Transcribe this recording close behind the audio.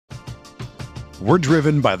We're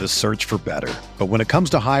driven by the search for better. But when it comes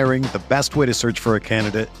to hiring, the best way to search for a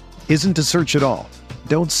candidate isn't to search at all.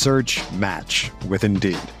 Don't search, match with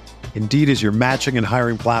Indeed. Indeed is your matching and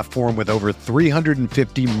hiring platform with over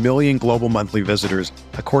 350 million global monthly visitors,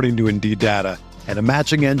 according to Indeed data, and a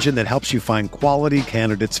matching engine that helps you find quality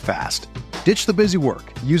candidates fast. Ditch the busy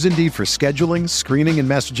work. Use Indeed for scheduling, screening, and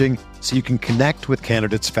messaging so you can connect with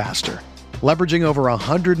candidates faster. Leveraging over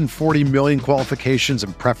 140 million qualifications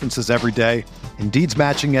and preferences every day, Indeed's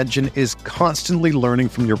matching engine is constantly learning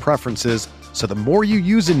from your preferences, so the more you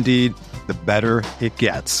use Indeed, the better it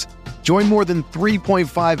gets. Join more than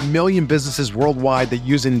 3.5 million businesses worldwide that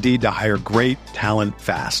use Indeed to hire great talent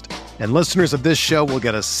fast. And listeners of this show will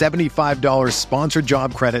get a $75 sponsored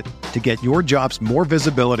job credit to get your jobs more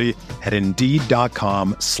visibility at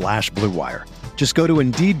Indeed.com/Blue Wire. Just go to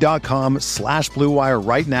Indeed.com/Blue Wire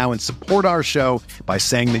right now and support our show by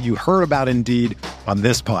saying that you heard about Indeed on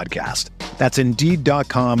this podcast. That's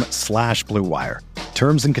Indeed.com/Blue Wire.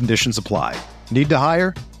 Terms and conditions apply. Need to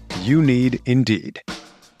hire? You need Indeed.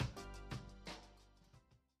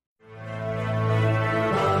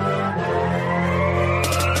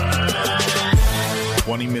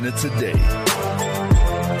 20 minutes a day,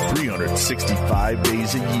 365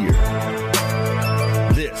 days a year.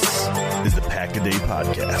 This is the Pack-A-Day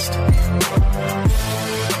Podcast.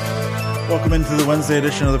 Welcome into the Wednesday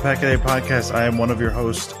edition of the Pack-A-Day Podcast. I am one of your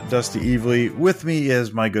hosts, Dusty Evely. With me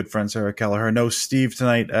is my good friend, Sarah Kelleher. No Steve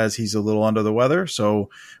tonight as he's a little under the weather,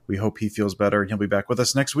 so we hope he feels better and he'll be back with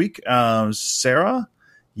us next week. Sarah,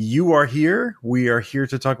 you are here. We are here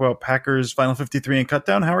to talk about Packers Final 53 and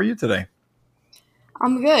Cutdown. How are you today?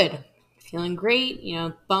 I'm good. Feeling great.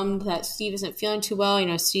 Bummed that Steve isn't feeling too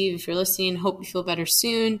well. Steve, if you're listening, hope you feel better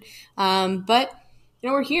soon. But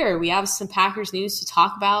we're here. We have some Packers news to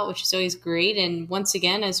talk about, which is always great. And once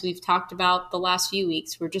again, as we've talked about the last few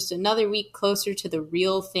weeks, we're just another week closer to the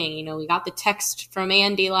real thing. We got the text from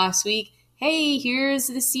Andy last week. Hey, here's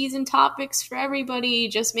the season topics for everybody.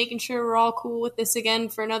 Just making sure we're all cool with this again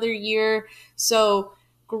for another year. So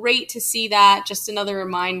great to see that. Just another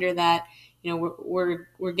reminder that we're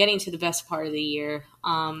getting to the best part of the year,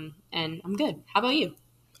 and I'm good. How about you?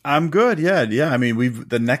 I'm good. Yeah. I mean,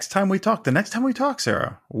 the next time we talk,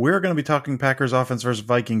 Sarah, we're going to be talking Packers offense versus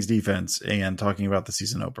Vikings defense and talking about the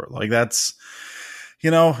season opener. Like that's,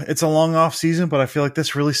 it's a long off season, but I feel like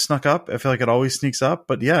this really snuck up. I feel like it always sneaks up,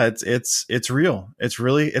 but yeah, it's real.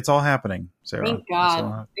 It's all happening, Sarah. Thank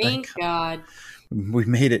God. Thank God. We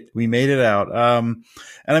made it out. And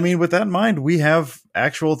I mean, with that in mind, we have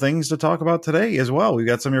actual things to talk about today as well. We've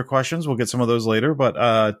got some of your questions. We'll get some of those later.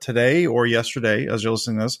 But today or yesterday, as you're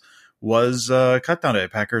listening to this, was Cutdown Day.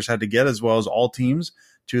 Packers had to get, as well as all teams,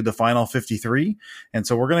 to the final 53. And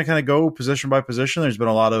so we're going to kind of go position by position. There's been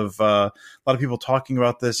a lot of people talking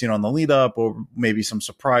about this, on the lead up, or maybe some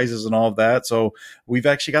surprises and all of that. So we've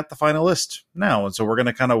actually got the final list now. And so we're going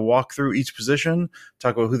to kind of walk through each position,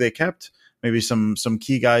 talk about who they kept, maybe some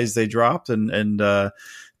key guys they dropped, and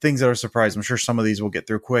things that are surprised. I'm sure some of these we'll get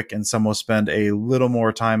through quick, and some we'll spend a little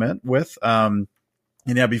more time with. And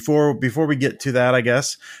yeah, before we get to that, I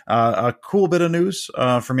guess a cool bit of news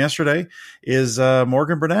from yesterday is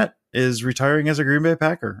Morgan Burnett is retiring as a Green Bay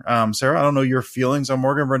Packer. Sarah, I don't know your feelings on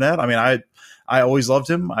Morgan Burnett. I mean, I always loved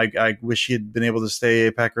him. I wish he had been able to stay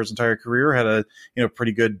a Packer his entire career. Had a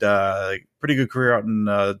pretty good career out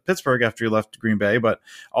in Pittsburgh after he left Green Bay, but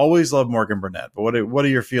always loved Morgan Burnett. But what are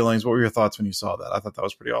your feelings? What were your thoughts when you saw that? I thought that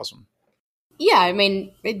was pretty awesome. Yeah, I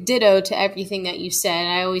mean, ditto to everything that you said.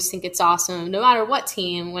 I always think it's awesome, no matter what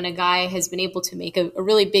team, when a guy has been able to make a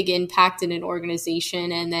really big impact in an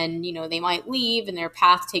organization, and then, they might leave and their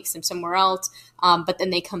path takes them somewhere else, but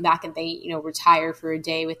then they come back and they, retire for a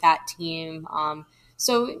day with that team.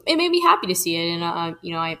 So it made me happy to see it, and,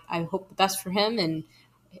 I hope the best for him and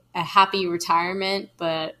a happy retirement,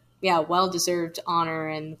 but yeah, well-deserved honor,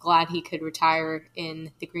 and glad he could retire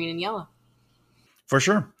in the green and yellow. For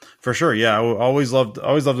sure. Yeah. I always loved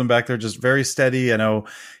him back there. Just very steady. I know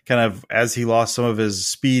kind of as he lost some of his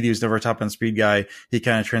speed, he was never a top end speed guy. He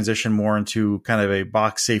kind of transitioned more into kind of a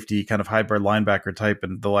box safety, kind of hybrid linebacker type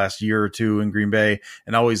in the last year or two in Green Bay.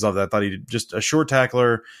 And I always loved that. I thought he just a short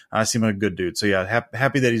tackler. Seemed like a good dude. So yeah,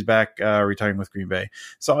 happy that he's back, retiring with Green Bay.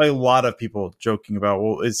 Saw a lot of people joking about,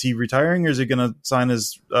 well, is he retiring or is he going to sign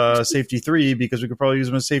as safety 3? Because we could probably use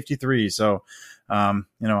him as safety 3. So,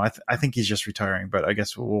 I think he's just retiring, but I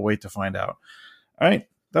guess we'll wait to find out. All right.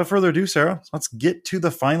 Without further ado, Sarah, let's get to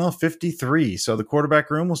the final 53. So the quarterback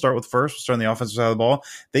room, we'll start with first. We'll start on the offensive side of the ball.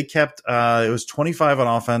 They kept, it was 25 on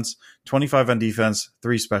offense, 25 on defense,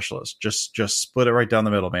 3 specialists. Just split it right down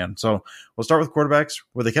the middle, man. So we'll start with quarterbacks,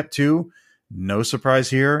 where they kept 2. No surprise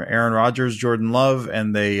here. Aaron Rodgers, Jordan Love,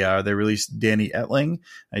 and they released Danny Etling.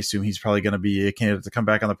 I assume he's probably going to be a candidate to come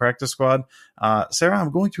back on the practice squad. Sarah,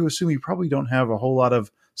 I'm going to assume you probably don't have a whole lot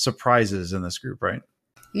of surprises in this group, right?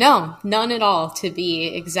 No, none at all, to be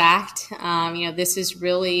exact. This is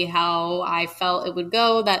really how I felt it would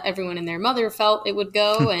go, that everyone and their mother felt it would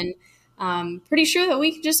go, and I'm pretty sure that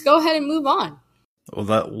we can just go ahead and move on.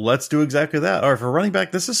 Well, let's do exactly that. All right, for running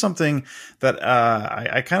back, this is something that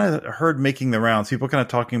I kind of heard making the rounds. People kind of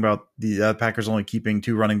talking about the Packers only keeping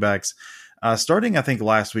 2 running backs. Starting, I think,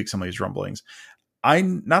 last week, some of these rumblings.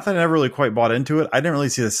 Not that I never really quite bought into it. I didn't really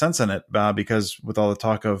see the sense in it because with all the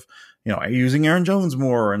talk of, using Aaron Jones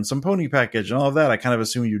more and some pony package and all of that, I kind of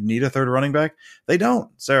assume you'd need a third running back. They don't,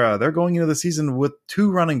 Sarah. They're going into the season with 2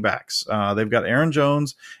 running backs. They've got Aaron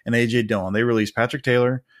Jones and A.J. Dillon. They released Patrick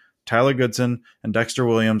Taylor, Tyler Goodson, and Dexter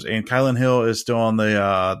Williams, and Kylan Hill is still on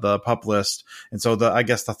the PUP list. And so I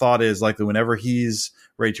guess the thought is likely whenever he's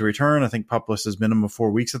ready to return, I think PUP list is minimum of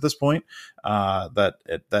 4 weeks at this point,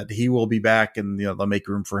 that he will be back, and they'll make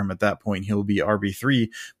room for him at that point. He'll be RB3.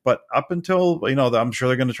 But up until, I'm sure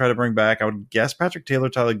they're going to try to bring back, I would guess Patrick Taylor,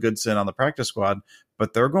 Tyler Goodson on the practice squad,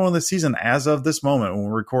 but they're going this season as of this moment when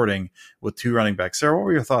we're recording with 2 running backs. Sarah, what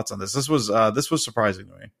were your thoughts on this? This was surprising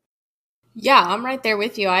to me. Yeah, I'm right there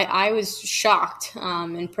with you. I was shocked,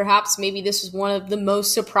 and perhaps maybe this was one of the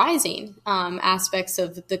most surprising aspects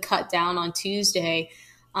of the cut down on Tuesday.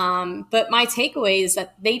 But my takeaway is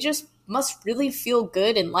that they just must really feel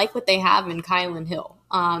good and like what they have in Kylan Hill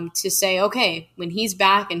to say, okay, when he's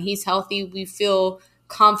back and he's healthy, we feel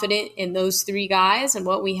confident in those 3 guys and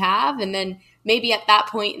what we have. And then maybe at that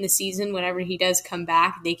point in the season, whenever he does come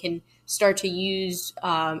back, they can start to use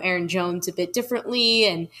Aaron Jones a bit differently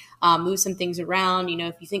and move some things around.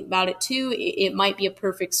 If you think about it too, it might be a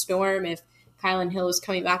perfect storm if Kylan Hill is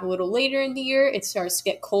coming back a little later in the year. It starts to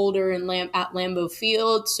get colder at Lambeau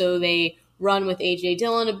Field, so they run with A.J.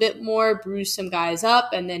 Dillon a bit more, bruise some guys up,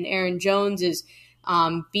 and then Aaron Jones is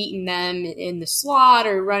beating them in the slot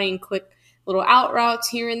or running quick little out routes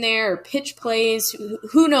here and there or pitch plays.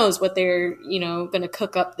 Who knows what they're going to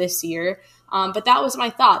cook up this year. But that was my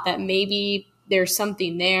thought, that maybe there's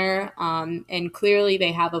something there, and clearly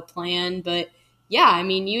they have a plan. But, yeah,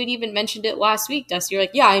 you had even mentioned it last week, Dusty. You're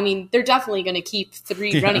like, they're definitely going to keep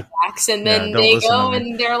 3 running backs. And then they go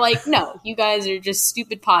and they're like, no, you guys are just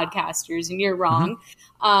stupid podcasters and you're wrong.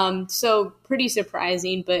 Mm-hmm. So pretty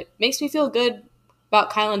surprising, but makes me feel good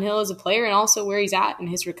about Kylan Hill as a player and also where he's at in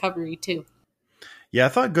his recovery too. Yeah,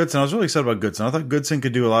 I was really excited about Goodson. I thought Goodson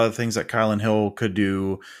could do a lot of things that Kylan Hill could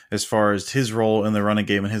do as far as his role in the running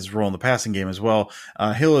game and his role in the passing game as well.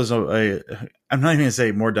 Hill is I'm not even going to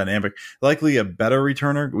say more dynamic, likely a better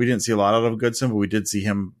returner. We didn't see a lot out of Goodson, but we did see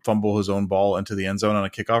him fumble his own ball into the end zone on a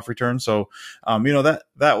kickoff return. So,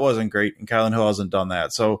 that wasn't great, and Kylan Hill hasn't done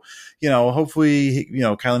that. So, hopefully,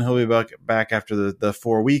 Kylan Hill will be back after the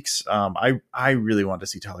 4 weeks. I really want to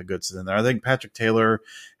see Tyler Goodson in there. I think Patrick Taylor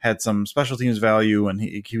had some special teams value, and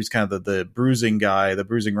he was kind of the bruising guy, the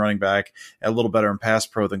bruising running back, a little better in pass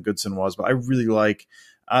pro than Goodson was. But I really like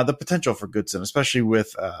the potential for Goodson, especially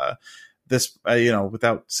with this,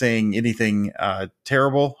 without saying anything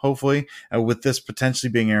terrible, hopefully, with this potentially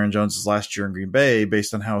being Aaron Jones' last year in Green Bay,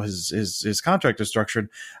 based on how his contract is structured,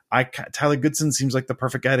 Tyler Goodson seems like the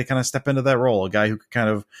perfect guy to kind of step into that role, a guy who could kind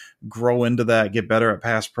of grow into that, get better at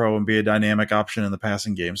pass pro, and be a dynamic option in the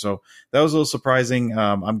passing game. So that was a little surprising.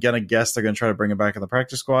 I'm going to guess they're going to try to bring him back in the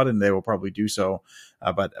practice squad, and they will probably do so.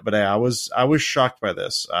 But I was shocked by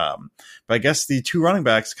this. But I guess the 2 running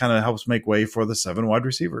backs kind of helps make way for the 7 wide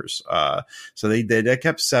receivers. So they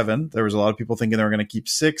kept 7. There was a lot of people thinking they were going to keep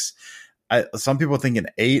 6. Some people thinking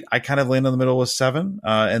 8. I kind of landed in the middle with 7.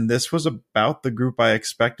 And this was about the group I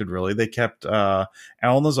expected, really. They kept Allen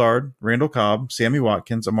Lazard, Randall Cobb, Sammy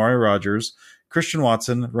Watkins, Amari Rodgers, Christian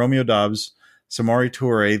Watson, Romeo Doubs, Samori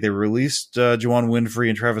Toure. They released Juwan Winfrey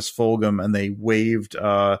and Travis Fulgham, and they waived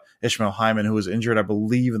Ishmael Hyman, who was injured, I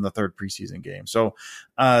believe, in the 3rd preseason game. So,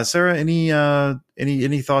 Sarah,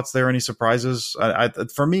 any thoughts there? Any surprises?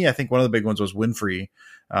 For me, I think one of the big ones was Winfrey.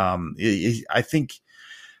 I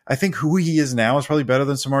think who he is now is probably better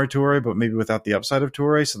than Samori Toure, but maybe without the upside of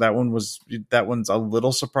Toure. So that one's a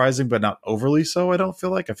little surprising, but not overly so. I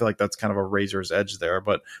feel like that's kind of a razor's edge there.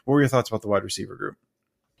 But what were your thoughts about the wide receiver group?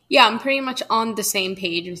 Yeah, I'm pretty much on the same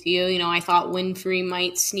page with you. I thought Winfrey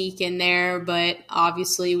might sneak in there, but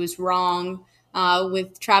obviously was wrong.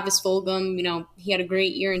 With Travis Fulgham, he had a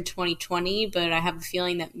great year in 2020, but I have a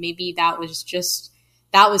feeling that maybe that was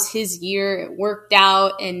his year. It worked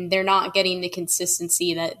out, and they're not getting the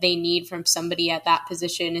consistency that they need from somebody at that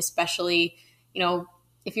position, especially,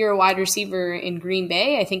 if you're a wide receiver in Green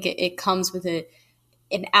Bay, I think it comes with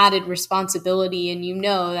an added responsibility. And you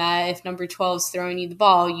know that if number 12 is throwing you the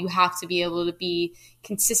ball, you have to be able to be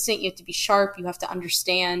consistent. You have to be sharp. You have to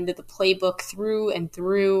understand the playbook through and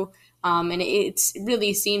through. And it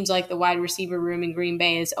really seems like the wide receiver room in Green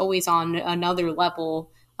Bay is always on another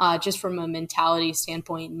level, just from a mentality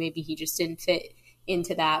standpoint. Maybe he just didn't fit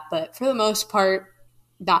into that. But for the most part,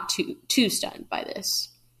 not too stunned by this.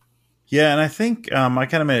 Yeah, and I think I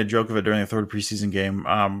kind of made a joke of it during the third preseason game,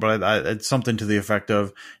 but it's something to the effect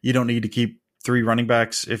of you don't need to keep 3 running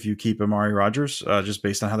backs if you keep Amari Rodgers, just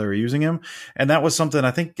based on how they were using him. And that was something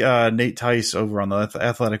I think Nate Tice over on the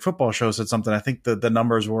Athletic Football Show said something. I think the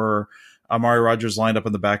numbers were Amari Rodgers lined up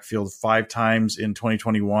in the backfield 5 times in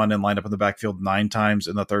 2021 and lined up in the backfield 9 times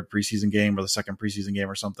in the third preseason game or the second preseason game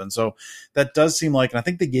or something. So that does seem like, and I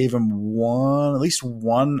think they gave him at least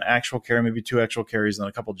one actual carry, maybe 2 actual carries, and then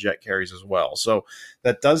a couple jet carries as well. So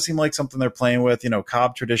that does seem like something they're playing with.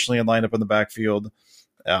 Cobb traditionally had lined up in the backfield.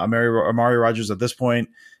 Amari Rodgers at this point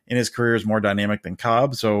in his career is more dynamic than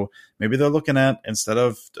Cobb. So maybe they're looking at, instead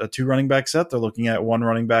of a 2 running back set, they're looking at 1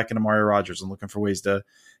 running back and Amari Rodgers and looking for ways to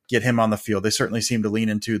get him on the field. They certainly seem to lean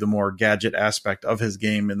into the more gadget aspect of his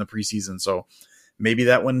game in the preseason. So maybe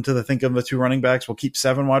that went into the think of the 2 running backs. We'll keep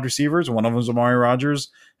 7 wide receivers. One of them is Amari Rodgers,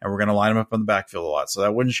 and we're going to line him up in the backfield a lot. So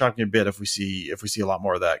that wouldn't shock me a bit if we see a lot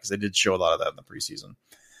more of that, because they did show a lot of that in the preseason.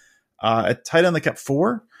 At tight end, they kept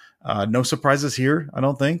 4. No surprises here, I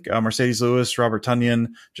don't think. Mercedes Lewis, Robert Tonyan,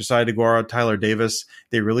 Josiah DeGuara, Tyler Davis.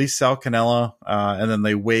 They released Sal Cannella, and then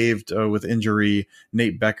they waived with injury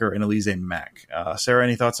Nate Becker and Elise Mack. Sarah,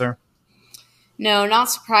 any thoughts there? No,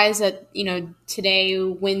 not surprised that, today,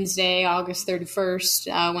 Wednesday, August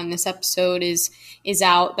 31st, when this episode is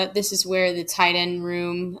out, that this is where the tight end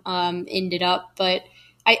room ended up. But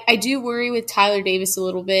I do worry with Tyler Davis a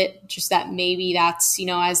little bit, just that maybe that's,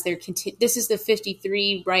 as they're this is the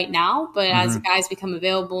 53 right now, but as guys become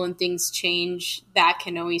available and things change, that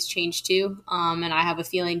can always change too. And I have a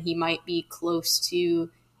feeling he might be close to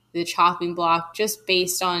the chopping block just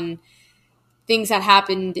based on things that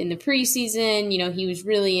happened in the preseason. He was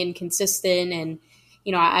really inconsistent, and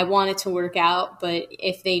I want it to work out, but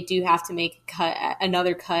if they do have to make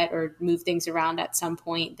another cut or move things around at some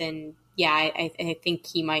point, then yeah, I think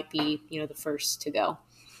he might be, the first to go.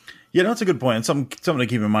 Yeah, that's a good point. And something to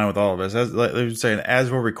keep in mind with all of this. As I was saying,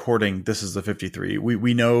 as we're recording, this is the 53.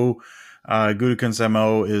 We know Gutekunst's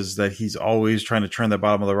MO is that he's always trying to turn the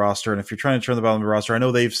bottom of the roster. And if you're trying to turn the bottom of the roster, I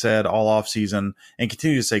know they've said all offseason and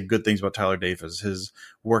continue to say good things about Tyler Davis, his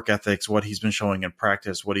work ethics, what he's been showing in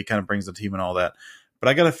practice, what he kind of brings to the team and all that. But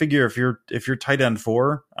I got to figure if you're tight end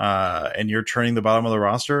 4 and you're turning the bottom of the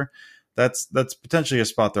roster, that's potentially a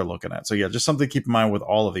spot they're looking at. So yeah, just something to keep in mind with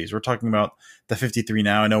all of these. We're talking about the 53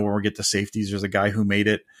 now. I know when we get to safeties, there's a guy who made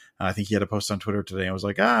it. I think he had a post on Twitter today and was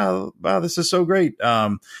like, wow, this is so great.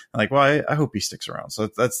 I hope he sticks around. So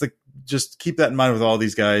just keep that in mind with all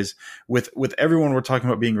these guys. With everyone we're talking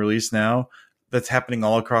about being released now, that's happening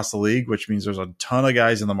all across the league, which means there's a ton of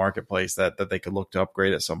guys in the marketplace that they could look to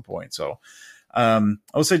upgrade at some point. So I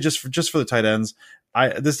would say just for the tight ends,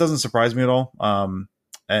 this doesn't surprise me at all.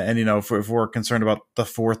 And if we're concerned about the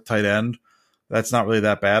 4th tight end, that's not really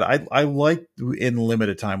that bad. I like in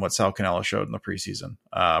limited time what Sal Cannella showed in the preseason,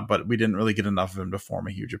 but we didn't really get enough of him to form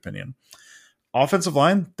a huge opinion. Offensive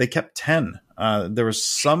line, they kept 10. There's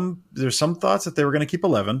some thoughts that they were going to keep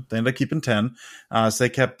 11. They ended up keeping 10. So they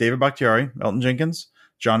kept David Bakhtiari, Elton Jenkins,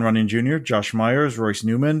 John Runyon Jr., Josh Myers, Royce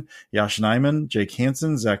Newman, Yash Nyman, Jake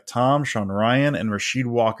Hansen, Zach Tom, Sean Ryan, and Rasheed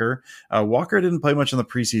Walker. Walker didn't play much in the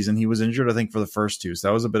preseason. He was injured, I think, for the first 2, so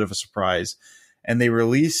that was a bit of a surprise. And they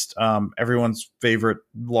released everyone's favorite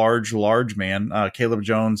large man, Caleb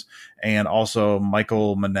Jones, and also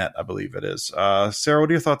Michael Manette, I believe it is. Sarah, what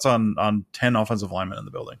are your thoughts on 10 offensive linemen in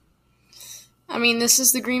the building? I mean, this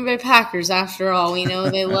is the Green Bay Packers, after all. We know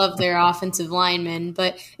they love their offensive linemen.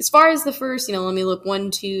 But as far as the first, let me look, 1,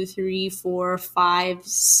 2, 3, 4, 5,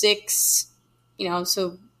 6,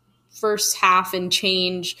 so first half and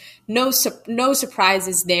change. No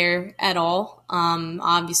surprises there at all.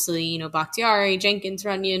 Obviously, Bakhtiari, Jenkins,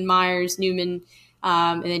 Runyon, Myers, Newman,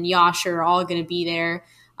 and then Yash are all going to be there.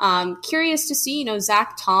 Curious to see,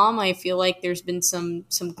 Zach Tom. I feel like there's been some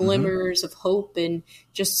glimmers of hope and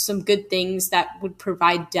just some good things that would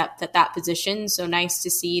provide depth at that position. So nice to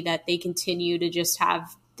see that they continue to just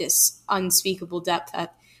have this unspeakable depth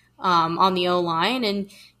on the O-line. And,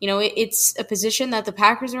 it's a position that the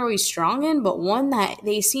Packers are always strong in, but one that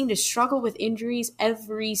they seem to struggle with injuries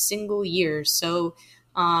every single year. So,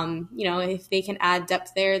 if they can add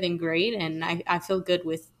depth there, then great. And I feel good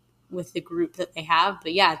with with the group that they have.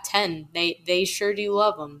 But yeah, 10, they sure do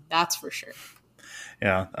love him. That's for sure.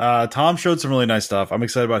 Yeah. Tom showed some really nice stuff. I'm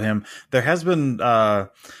excited about him. There has been, I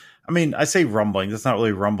say rumblings. It's not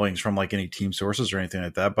really rumblings from like any team sources or anything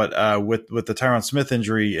like that. But with the Tyron Smith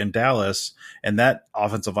injury in Dallas, and that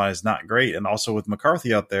offensive line is not great, and also with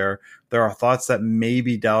McCarthy out there are thoughts that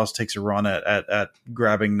maybe Dallas takes a run at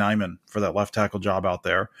grabbing Nyman for that left tackle job out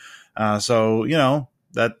there. So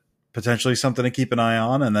that potentially something to keep an eye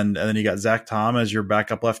on. And then you got Zach Tom as your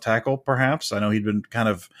backup left tackle, perhaps. I know he'd been kind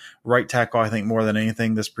of right tackle, I think, more than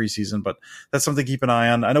anything this preseason, but that's something to keep an eye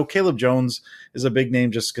on. I know Caleb Jones is a big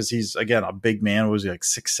name just because he's, again, a big man. What was he, like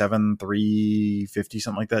 6'7", 350,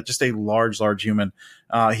 something like that? Just a large human.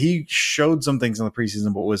 He showed some things in the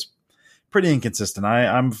preseason, but was pretty inconsistent.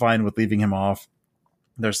 I'm fine with leaving him off.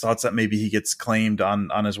 There's thoughts that maybe he gets claimed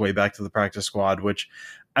on his way back to the practice squad, which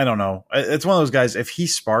I don't know. It's one of those guys, if he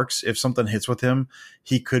sparks, if something hits with him,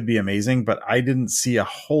 he could be amazing, but I didn't see a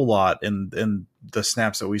whole lot in the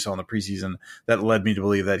snaps that we saw in the preseason that led me to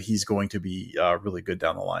believe that he's going to be really good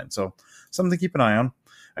down the line. So something to keep an eye on.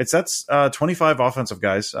 That's 25 offensive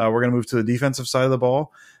guys. We're going to move to the defensive side of the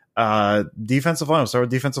ball. Defensive line. We'll start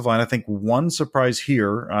with defensive line. I think one surprise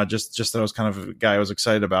here, just that I was kind of a guy I was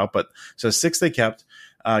excited about, but so 6 they kept.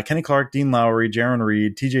 Kenny Clark, Dean Lowry, Jaron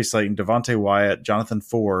Reed, TJ Slayton, Devontae Wyatt, Jonathan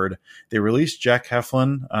Ford. They released Jack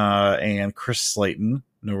Heflin and Chris Slayton.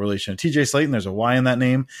 No relation to TJ Slayton. There's a Y in that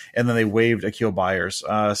name. And then they waived Akil Byers.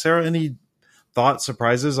 Sarah, any thoughts,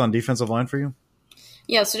 surprises on defensive line for you?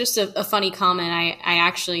 Yeah, so just a funny comment. I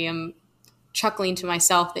actually am chuckling to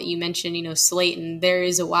myself that you mentioned, Slayton. There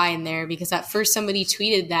is a Y in there because at first somebody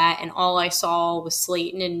tweeted that and all I saw was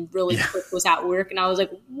Slayton and really quick was at work and I was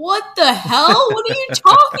like, what the hell? What are you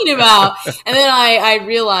talking about? And then I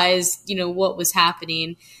realized, what was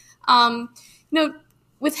happening.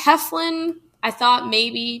 With Heflin, I thought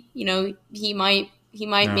maybe, he might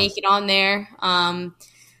make it on there.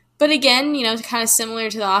 But again, kind of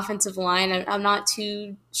similar to the offensive line, I'm not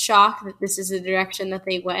too shocked that this is the direction that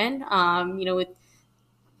they went. With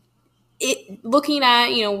it looking at,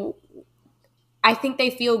 I think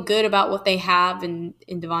they feel good about what they have in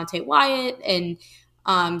Devontae Wyatt, and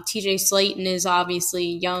TJ Slayton is obviously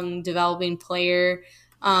a young, developing player.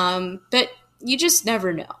 But you just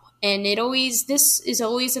never know. And this is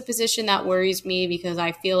always a position that worries me because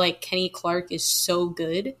I feel like Kenny Clark is so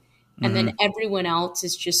good. And then everyone else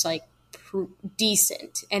is just like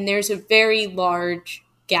decent. And there's a very large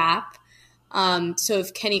gap. So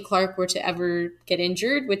if Kenny Clark were to ever get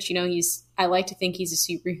injured, which, I like to think he's a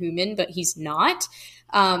superhuman, but he's not.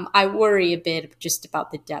 I worry a bit just about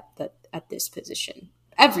the depth at this position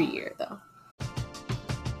every year, though.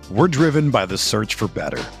 We're driven by the search for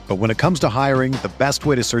better. But when it comes to hiring, the best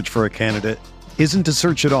way to search for a candidate isn't to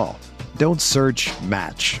search at all. Don't search,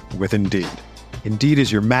 match with Indeed. Indeed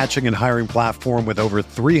is your matching and hiring platform with over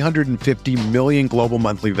 350 million global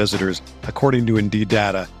monthly visitors, according to Indeed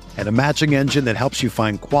data, and a matching engine that helps you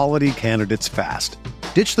find quality candidates fast.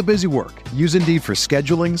 Ditch the busy work. Use Indeed for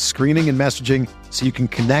scheduling, screening, and messaging so you can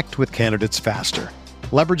connect with candidates faster.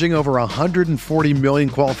 Leveraging over 140 million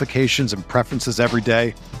qualifications and preferences every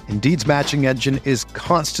day, Indeed's matching engine is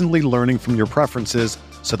constantly learning from your preferences,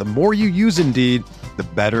 so the more you use Indeed, the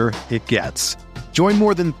better it gets. Join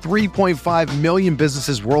more than 3.5 million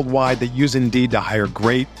businesses worldwide that use Indeed to hire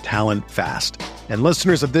great talent fast. And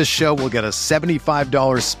listeners of this show will get a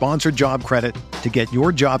 $75 sponsored job credit to get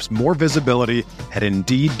your jobs more visibility at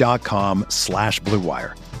Indeed.com/Blue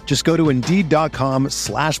Wire. Just go to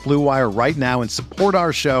Indeed.com/Blue Wire right now and support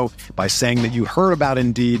our show by saying that you heard about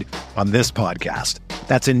Indeed on this podcast.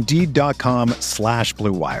 That's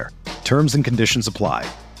Indeed.com/Blue Wire. Terms and conditions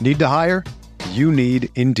apply. Need to hire? You need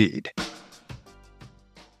Indeed.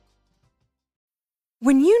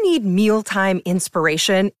 When you need mealtime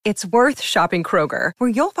inspiration, it's worth shopping Kroger, where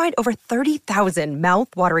you'll find over 30,000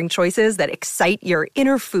 mouth-watering choices that excite your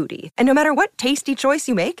inner foodie. And no matter what tasty choice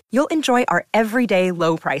you make, you'll enjoy our everyday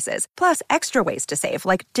low prices, plus extra ways to save,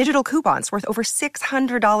 like digital coupons worth over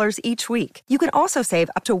 $600 each week. You can also save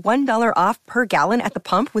up to $1 off per gallon at the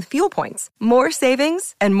pump with fuel points. More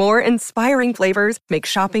savings and more inspiring flavors make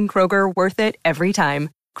shopping Kroger worth it every time.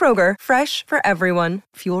 Kroger, fresh for everyone.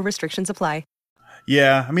 Fuel restrictions apply.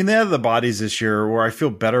 Yeah, they have the bodies this year where I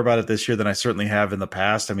feel better about it this year than I certainly have in the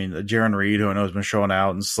past. Jaron Reed, who I know has been showing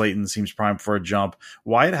out, and Slayton seems primed for a jump.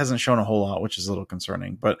 Wyatt hasn't shown a whole lot, which is a little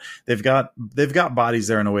concerning. But they've got bodies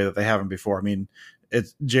there in a way that they haven't before.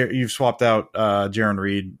 You've swapped out Jaron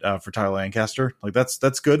Reed for Tyler Lancaster. Like that's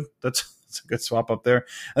good. That's it's a good swap up there.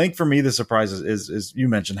 I think for me, the surprise is you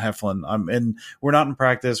mentioned Heflin. And we're not in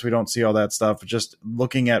practice. We don't see all that stuff. Just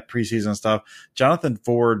looking at preseason stuff, Jonathan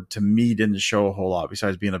Ford to me didn't show a whole lot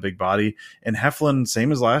besides being a big body. And Heflin,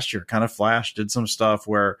 same as last year, kind of flashed, did some stuff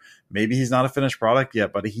where maybe he's not a finished product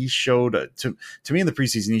yet, but he showed to me in the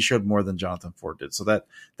preseason, he showed more than Jonathan Ford did. So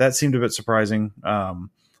that seemed a bit surprising.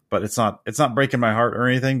 But it's not breaking my heart or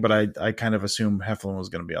anything, but I kind of assume Heflin was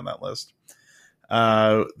going to be on that list.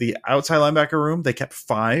 The outside linebacker room, they kept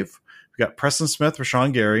 5. We got Preston Smith,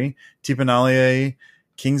 Rashawn Gary, Tipanalier,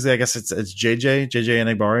 Kingsley, I guess it's JJ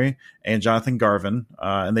Enagbari, and Jonathan Garvin.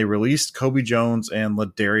 And they released Kobe Jones and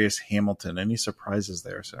Ladarius Hamilton. Any surprises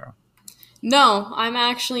there, Sarah? No, I'm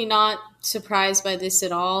actually not surprised by this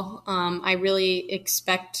at all. I really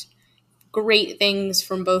expect great things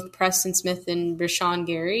from both Preston Smith and Rashawn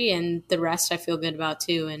Gary, and the rest I feel good about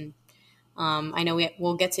too. And I know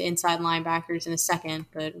we'll get to inside linebackers in a second,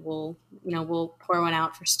 but we'll pour one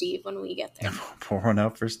out for Steve when we get there. Pour one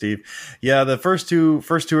out for Steve. Yeah, the first two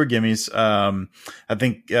are gimmies. I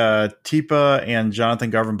think Tipa and Jonathan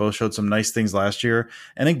Garvin both showed some nice things last year.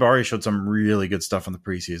 And Igbari showed some really good stuff in the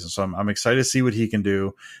preseason, so I'm excited to see what he can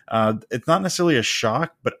do. It's not necessarily a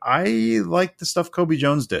shock, but I like the stuff Kobe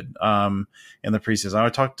Jones did in the preseason. I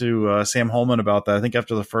talked to Sam Holman about that, I think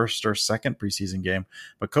after the first or second preseason game.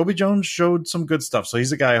 But Kobe Jones showed some good stuff, so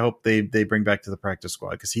he's a guy I hope they bring back to the practice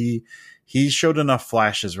squad, because he showed enough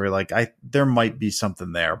flashes where like there might be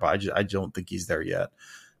something there, but I don't think he's there yet.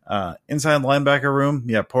 Inside linebacker room,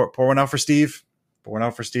 yeah, pour one out for Steve. Pour one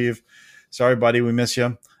out for Steve. Sorry, buddy, we miss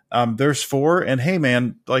you. There's 4, and hey,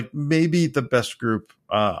 man, like maybe the best group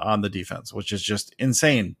on the defense, which is just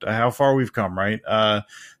insane how far we've come, right?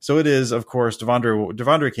 So it is, of course,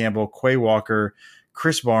 Devondre Campbell, Quay Walker,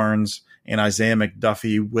 Chris Barnes, and Isaiah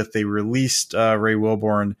McDuffie, with they released Ray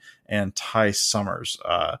Wilborn and Ty Summers.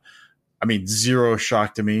 I mean, zero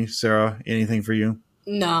shock to me. Sarah, anything for you?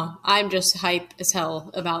 No, I'm just hype as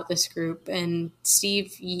hell about this group. And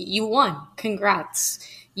Steve, you won. Congrats.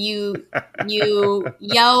 You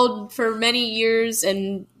yelled for many years,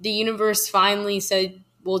 and the universe finally said,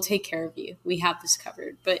 we'll take care of you. We have this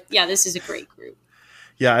covered. But yeah, this is a great group.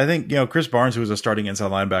 Yeah, I think, Chris Barnes, who was a starting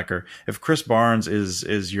inside linebacker, if Chris Barnes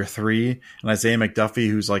is your 3 and Isaiah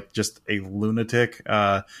McDuffie, who's like just a lunatic,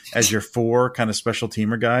 as your 4 kind of special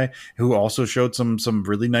teamer guy, who also showed some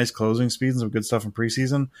really nice closing speeds and some good stuff in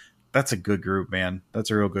preseason, that's a good group, man.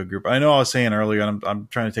 That's a real good group. I know I was saying earlier, and I'm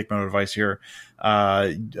trying to take my own advice here,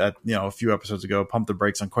 a few episodes ago, pump the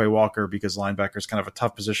brakes on Quay Walker because linebacker is kind of a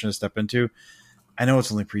tough position to step into. I know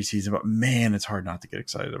it's only preseason, but man, it's hard not to get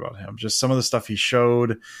excited about him. Just some of the stuff he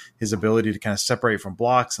showed, his ability to kind of separate from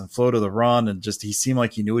blocks and flow to the run, and just he seemed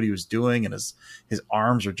like he knew what he was doing, and his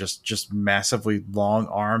arms are just massively long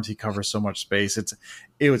arms. He covers so much space.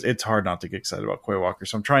 It's hard not to get excited about Quay Walker.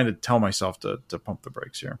 So I'm trying to tell myself to pump the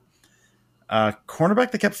brakes here.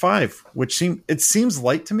 Cornerback, they kept 5, which seems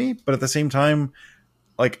light to me, but at the same time,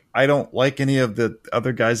 like, I don't like any of the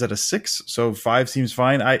other guys at a 6, so 5 seems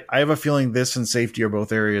fine. I have a feeling this and safety are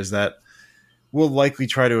both areas that we'll likely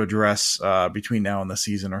try to address between now and the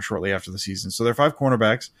season or shortly after the season. So there are 5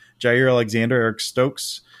 cornerbacks: Jair Alexander, Eric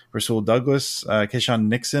Stokes, Rasul Douglas, Keyshawn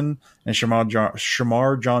Nixon, and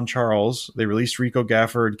Shamar John Charles. They released Rico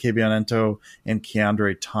Gafford, Kabion Ento, and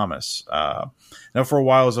Keandre Thomas. Now, for a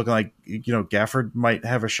while, it was looking like Gafford might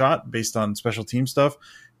have a shot based on special team stuff.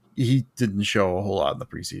 He didn't show a whole lot in the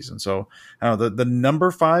preseason. So I don't know, the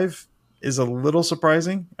number 5 is a little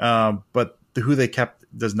surprising, but who they kept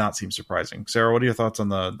does not seem surprising. Sarah, what are your thoughts on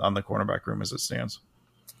the cornerback room as it stands?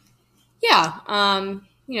 Yeah.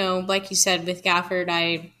 Like you said, with Gafford,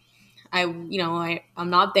 I'm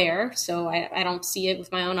not there, so I don't see it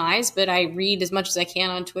with my own eyes, but I read as much as I can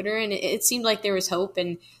on Twitter, and it seemed like there was hope,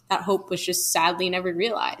 and that hope was just sadly never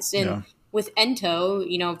realized. And with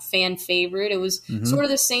Ento, fan favorite, it was sort of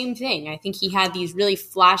the same thing. I think he had these really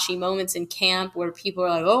flashy moments in camp where people are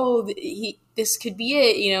like, oh, this could be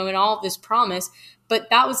it, and all this promise. But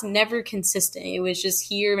that was never consistent. It was just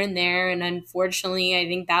here and there. And unfortunately, I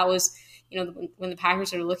think that was, when the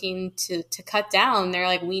Packers are looking to cut down, they're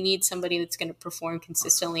like, we need somebody that's going to perform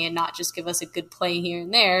consistently and not just give us a good play here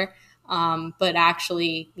and there, but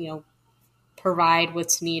actually, provide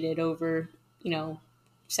what's needed over,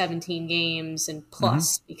 17 games and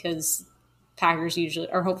plus, because Packers usually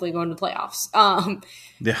are hopefully going to the playoffs.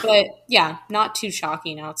 But yeah, not too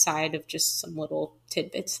shocking outside of just some little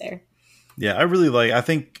tidbits there. Yeah, I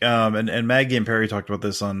think, and Maggie and Perry talked about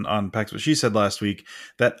this on Packs, what she said last week,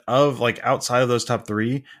 that of outside of those top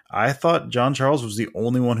 3, I thought John Charles was the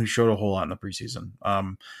only one who showed a whole lot in the preseason.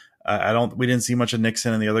 We didn't see much of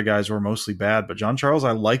Nixon, and the other guys were mostly bad. But John Charles,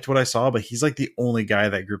 I liked what I saw, but he's like the only guy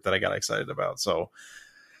of that group that I got excited about. So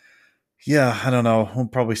yeah, I don't know. We'll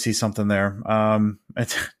probably see something there.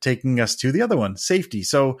 Taking us to the other one, safety.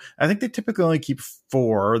 So I think they typically only keep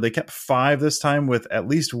 4. They kept 5 this time with at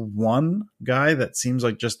least one guy that seems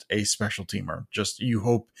like just a special teamer. Just you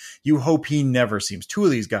hope he never seems. 2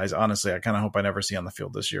 of these guys, honestly, I kind of hope I never see on the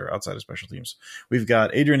field this year outside of special teams. We've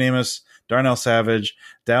got Adrian Amos, Darnell Savage,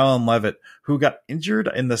 Dallin Levitt, who got injured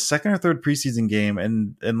in the second or third preseason game,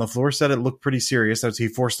 and LaFleur said it looked pretty serious as he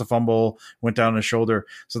forced a fumble, went down his shoulder.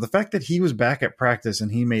 So the fact that he was back at practice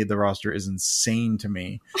and he made the roster is insane to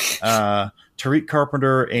me. Tariq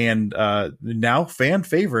Carpenter and now fan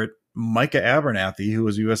favorite Micah Abernathy, who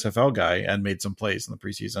was a USFL guy and made some plays in the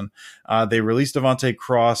preseason. They released Devontae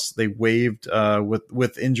Cross. They waived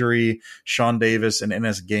with injury Sean Davis and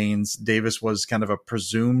NS Gaines. Davis was kind of a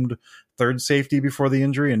presumed third safety before the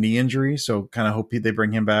injury, a knee injury. So kind of hope they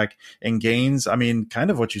bring him back. And Gaines, I mean,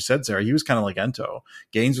 kind of what you said, Sarah, he was kind of like Ento.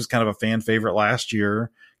 Gaines was kind of a fan favorite last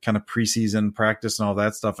year, kind of preseason practice and all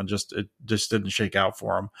that stuff, and it just didn't shake out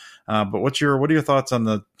for him. But what are your thoughts on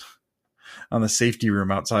the safety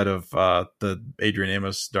room outside of the Adrian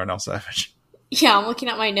Amos, Darnell Savage? Yeah, I'm looking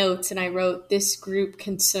at my notes and I wrote, this group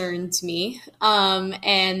concerns me.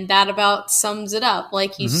 And that about sums it up.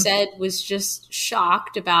 Like you said, was just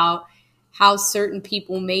shocked about how certain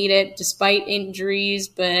people made it despite injuries.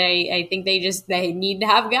 But I think they need to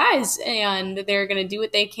have guys and they're going to do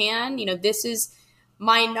what they can. You know, this is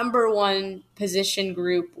my number one position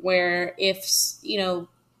group where if, you know,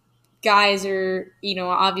 guys are, you know,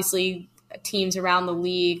 obviously teams around the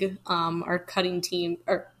league are cutting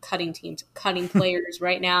players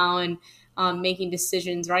right now and making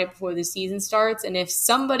decisions right before the season starts. And if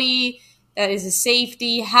somebody that is a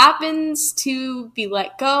safety happens to be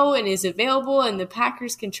let go and is available and the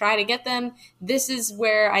Packers can try to get them, this is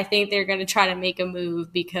where I think they're going to try to make a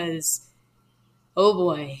move because, oh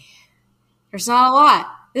boy, there's not a lot.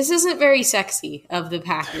 This isn't very sexy of the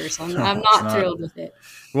Packers. I'm not thrilled with it.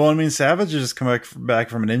 Well, I mean, Savage has come back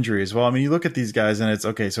from an injury as well. I mean, you look at these guys and it's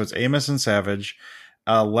okay. So it's Amos and Savage.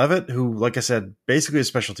 Levitt, who, like I said, basically a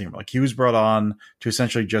special teamer. Like he was brought on to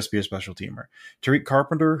essentially just be a special teamer. Tariq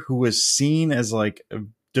Carpenter, who was seen as like a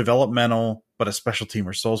developmental, but a special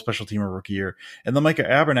teamer, sole special teamer rookie year. And then Micah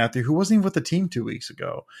Abernathy, who wasn't even with the team 2 weeks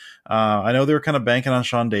ago. I know they were kind of banking on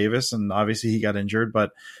Sean Davis, and obviously he got injured.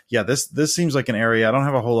 But yeah, this seems like an area. I don't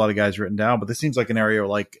have a whole lot of guys written down, but this seems like an area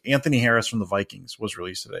like Anthony Harris from the Vikings was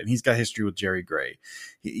released today, and he's got history with Jerry Gray.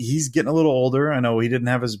 He's getting a little older. I know he didn't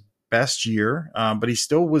have his best year, but he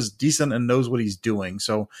still was decent and knows what he's doing.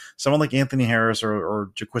 So someone like Anthony Harris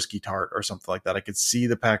or Jaquiski Tart or something like that, I could see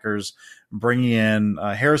the Packers bringing in.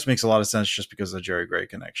 Harris makes a lot of sense just because of the Jerry Gray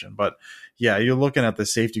connection. But yeah, you're looking at the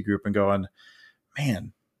safety group and going,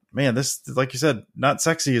 man, this, like you said, not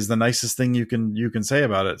sexy is the nicest thing you can say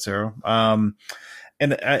about it, Sarah. And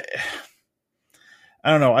I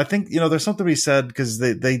don't know. I think, you know, there's something to be said because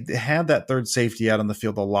they had that third safety out on the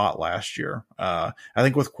field a lot last year. I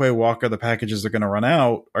think with Quay Walker, the packages they're going to run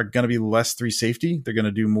out are going to be less 3 safety. They're going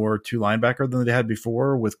to do more 2 linebacker than they had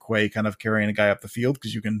before, with Quay kind of carrying a guy up the field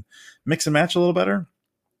because you can mix and match a little better.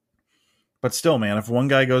 But still, man, if one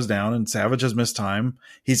guy goes down and Savage has missed time,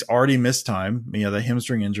 he's already missed time, you know, the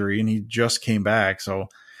hamstring injury, and he just came back. So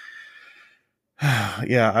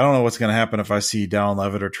yeah, I don't know what's going to happen if I see Dallin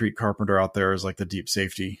Levitt or Tariq Carpenter out there as like the deep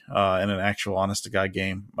safety in an actual honest to God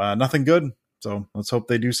game. Nothing good. So let's hope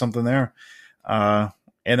they do something there.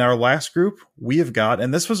 In our last group, we have got,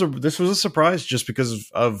 and this was a surprise just because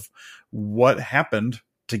of what happened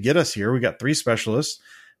to get us here. We got 3 specialists.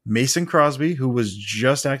 Mason Crosby, who was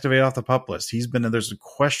just activated off the PUP list. There's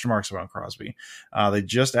question marks around Crosby. They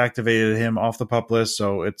just activated him off the PUP list.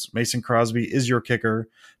 So it's Mason Crosby is your kicker.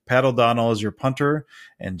 Pat O'Donnell is your punter.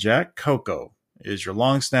 And Jack Coco is your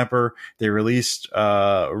long snapper. They released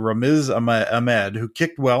Ramiz Ahmed, who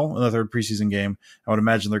kicked well in the third preseason game. I would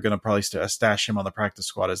imagine they're going to probably stash him on the practice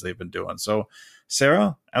squad as they've been doing. So,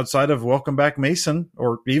 Sarah, outside of welcome back Mason,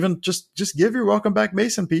 or even just give your welcome back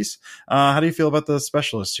Mason piece, how do you feel about the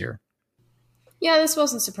specialists here? Yeah, this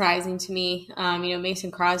wasn't surprising to me. Mason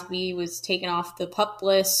Crosby was taken off the PUP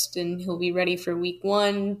list, and he'll be ready for week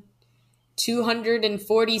 1.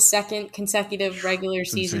 242nd consecutive regular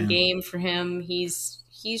season game for him. He's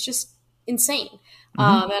just insane.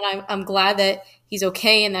 And I'm glad that he's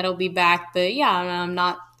okay and that he'll be back. But yeah, I'm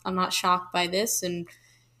not shocked by this. And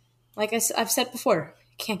like I've said before,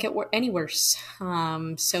 it can't get any worse.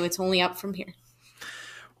 So it's only up from here.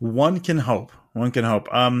 One can hope. One can hope.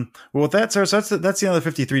 Well, with that, Sarah, so that's the other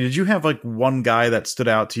 53. Did you have like one guy that stood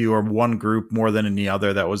out to you, or one group more than any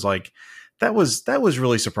other that was like that was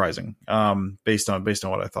really surprising? Based on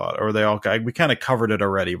what I thought, or they all we kind of covered it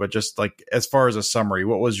already, but just like as far as a summary,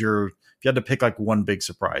 what was your? If you had to pick like one big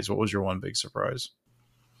surprise, what was your one big surprise?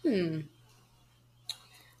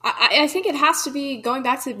 I think it has to be going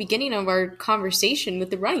back to the beginning of our conversation with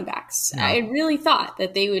the running backs. Yeah. I really thought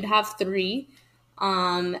that they would have three.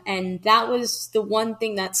 And that was the one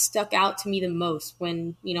thing that stuck out to me the most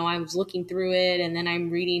when, I was looking through it and then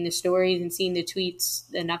I'm reading the stories and seeing the tweets.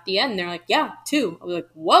 And at the end, they're like, yeah, two. I was like,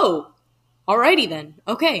 whoa, alrighty then.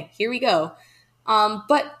 Okay, here we go.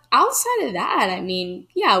 But outside of that, I mean,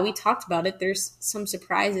 yeah, we talked about it. There's some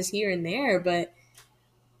surprises here and there, but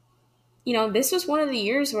this was one of the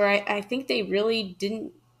years where I think they really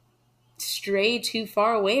didn't stray too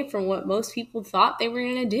far away from what most people thought they were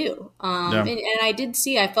going to do. And I did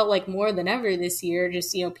see, I felt like more than ever this year,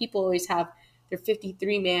 just, people always have their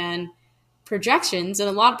 53-man projections. And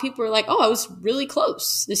a lot of people were like, oh, I was really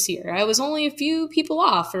close this year. I was only a few people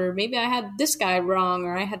off, or maybe I had this guy wrong,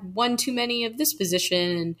 or I had one too many of this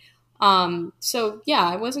position. And so, yeah,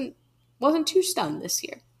 I wasn't too stunned this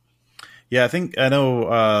year. Yeah, I know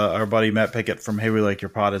our buddy Matt Pickett from Hey We Like Your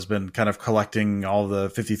Pod has been kind of collecting all the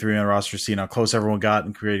 53-man rosters, seeing how close everyone got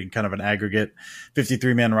and creating kind of an aggregate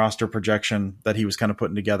 53-man roster projection that he was kind of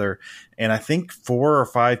putting together. And I think 4 or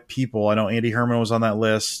 5 people, I know Andy Herman was on that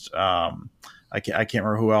list. I can't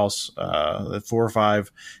remember who else. 4 or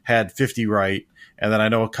 5 had 50 right. And then I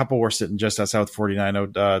know a couple were sitting just outside with 49.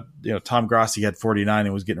 I know, Tom Grassi had 49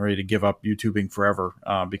 and was getting ready to give up YouTubing forever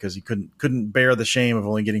because he couldn't bear the shame of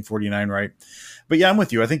only getting 49 right. But yeah, I'm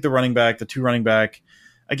with you. I think the two running back,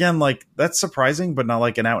 again, like that's surprising, but not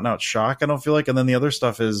like an out and out shock. I don't feel like. And then the other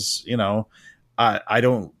stuff is, I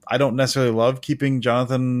don't necessarily love keeping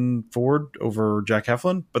Jonathan Ford over Jack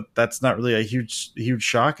Heflin, but that's not really a huge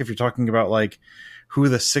shock if you're talking about like who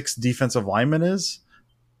the 6th defensive lineman is.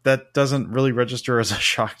 That doesn't really register as a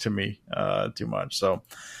shock to me too much. So,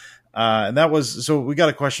 so we got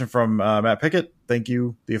a question from Matt Pickett. Thank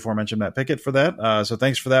you, the aforementioned Matt Pickett, for that. So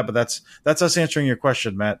thanks for that. But that's us answering your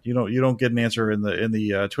question, Matt. You don't get an answer in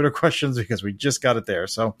the Twitter questions because we just got it there.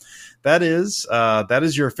 So that is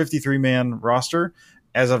your 53-man roster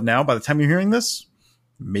as of now. By the time you're hearing this,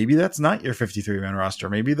 maybe that's not your 53-man roster.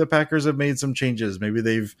 Maybe the Packers have made some changes. Maybe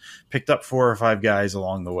they've picked up 4 or 5 guys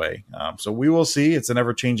along the way. So we will see. It's an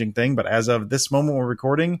ever-changing thing. But as of this moment we're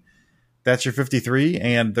recording, that's your 53.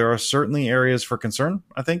 And there are certainly areas for concern.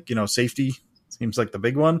 I think, safety seems like the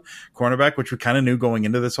big one. Cornerback, which we kind of knew going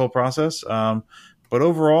into this whole process. But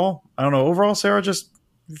overall, I don't know. Overall, Sarah, just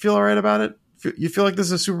you feel all right about it? You feel like this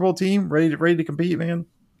is a Super Bowl team ready to compete, man?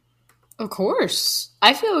 Of course.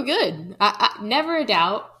 I feel good. I never a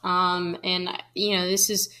doubt. And this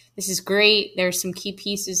is great. There's some key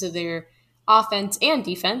pieces of their offense and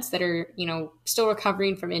defense that are, still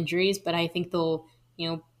recovering from injuries, but I think they'll,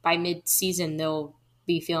 by mid-season, they'll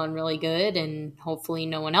be feeling really good, and hopefully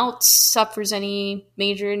no one else suffers any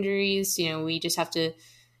major injuries. We just have to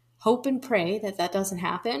hope and pray that doesn't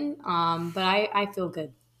happen. But I feel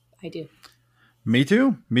good. I do. Me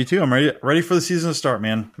too. I'm ready for the season to start,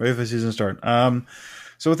 man. Ready for the season to start.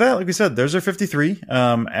 So with that, like we said, there's our 53.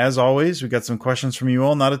 As always, we got some questions from you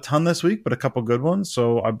all. Not a ton this week, but a couple good ones.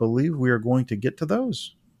 So I believe we are going to get to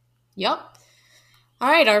those. Yep. All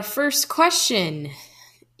right. Our first question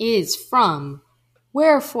is from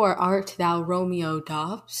Wherefore Art Thou Romeo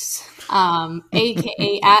Dobbs,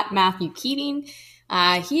 a.k.a. at Matthew Keating.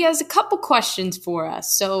 He has a couple questions for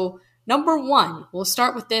us. So number 1, we'll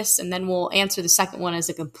start with this, and then we'll answer the second one as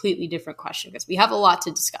a completely different question because we have a lot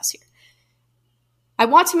to discuss here. I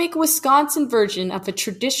want to make a Wisconsin version of a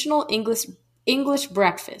traditional English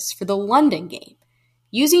breakfast for the London game.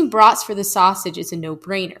 Using brats for the sausage is a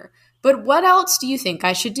no-brainer, but what else do you think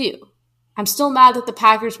I should do? I'm still mad that the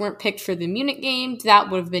Packers weren't picked for the Munich game. That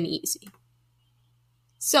would have been easy.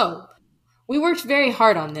 So, we worked very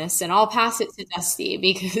hard on this, and I'll pass it to Dusty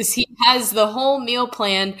because he has the whole meal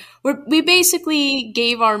planned. We basically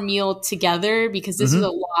gave our meal together because this is a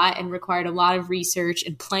lot and required a lot of research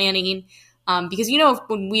and planning. Because,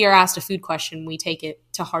 when we are asked a food question, we take it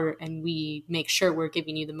to heart and we make sure we're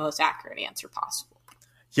giving you the most accurate answer possible.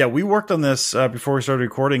 Yeah, we worked on this before we started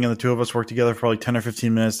recording, and the two of us worked together for probably 10 or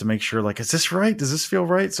 15 minutes to make sure, like, is this right? Does this feel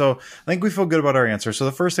right? So I think we feel good about our answer. So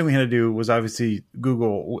the first thing we had to do was obviously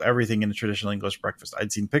Google everything in a traditional English breakfast.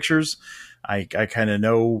 I'd seen pictures. I kind of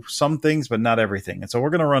know some things, but not everything. And so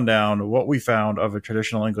we're going to run down what we found of a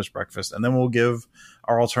traditional English breakfast, and then we'll give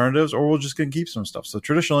our alternatives, or we're just going to keep some stuff. So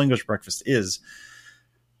traditional English breakfast is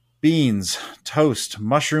beans, toast,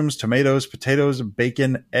 mushrooms, tomatoes, potatoes,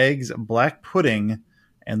 bacon, eggs, black pudding,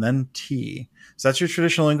 and then tea. So that's your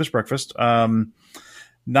traditional English breakfast. Not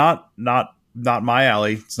my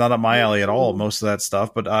alley. It's not up my alley at all, most of that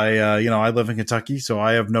stuff. But I live in Kentucky, so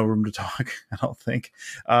I have no room to talk, I don't think.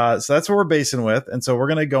 So that's what we're basing with. And so we're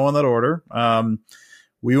going to go in that order.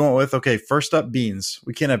 We went with, okay, first up, beans.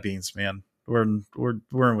 We can't have beans, man. We're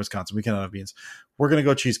in Wisconsin. We cannot have beans. We're going to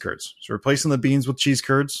go cheese curds. So replacing the beans with cheese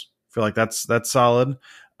curds. I feel like that's solid.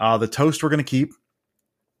 The toast we're going to keep.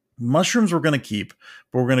 Mushrooms we're going to keep,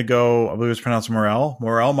 but we're going to go, I believe it's pronounced morel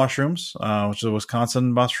mushrooms, which is a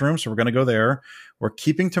Wisconsin mushroom. So we're going to go there. We're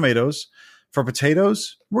keeping tomatoes. For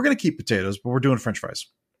potatoes, we're going to keep potatoes, but we're doing French fries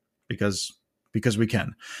because we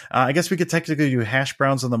can. I guess we could technically do hash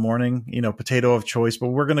browns in the morning, potato of choice, but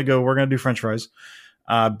we're going to do French fries.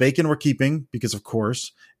 Bacon we're keeping because of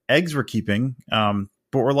course. Eggs we're keeping, but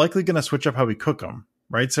we're likely going to switch up how we cook them.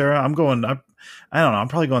 Right, Sarah? I don't know. I'm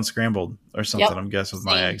probably going scrambled or something. Yep. I'm guessing with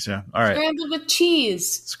my eggs. Yeah. All right. Scrambled with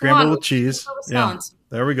cheese. Scrambled with cheese. Yeah.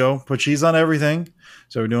 There we go. Put cheese on everything.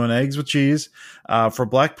 So we're doing eggs with cheese. For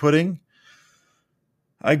black pudding,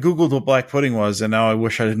 I Googled what black pudding was, and now I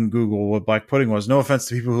wish I didn't Google what black pudding was. No offense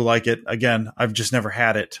to people who like it. Again, I've just never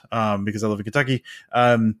had it because I live in Kentucky.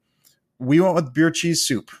 We went with beer cheese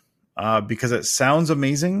soup. Because it sounds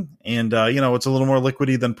amazing and, it's a little more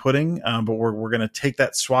liquidy than pudding, but we're going to take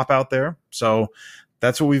that swap out there. So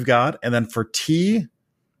that's what we've got. And then for tea,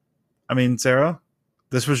 I mean, Sarah,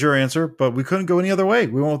 this was your answer, but we couldn't go any other way.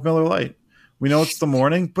 We went with Miller Lite. We know it's the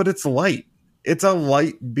morning, but it's light. It's a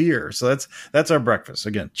light beer. So that's our breakfast.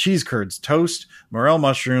 Again, cheese curds, toast, morel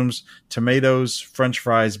mushrooms, tomatoes, French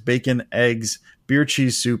fries, bacon, eggs, beer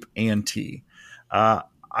cheese soup, and tea.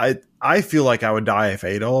 I feel like I would die if I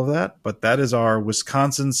ate all of that, but that is our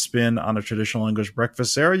Wisconsin spin on a traditional English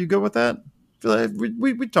breakfast. Sarah, you good with that? I feel like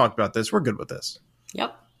we talked about this. We're good with this.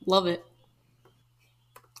 Yep. Love it.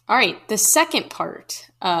 All right. The second part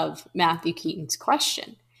of Matthew Keaton's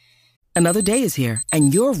question. Another day is here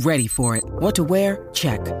and you're ready for it. What to wear?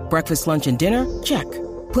 Check. Breakfast, lunch, and dinner? Check.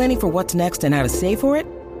 Planning for what's next and how to save for it?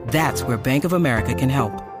 That's where Bank of America can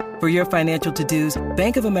help. For your financial to-dos,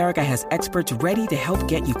 Bank of America has experts ready to help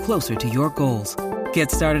get you closer to your goals.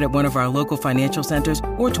 Get started at one of our local financial centers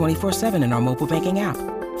or 24/7 in our mobile banking app.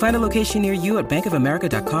 Find a location near you at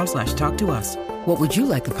bankofamerica.com/talktous. What would you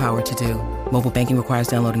like the power to do? Mobile banking requires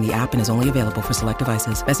downloading the app and is only available for select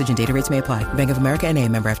devices. Message and data rates may apply. Bank of America N.A.,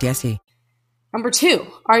 member FDIC. Number 2,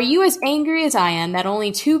 are you as angry as I am that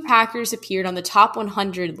only 2 Packers appeared on the top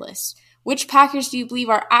 100 list? Which Packers do you believe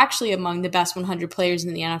are actually among the best 100 players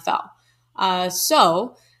in the NFL?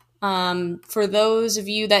 For those of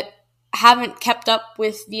you that haven't kept up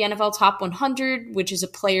with the NFL Top 100, which is a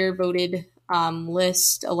player-voted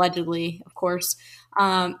list, allegedly, of course,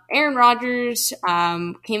 Aaron Rodgers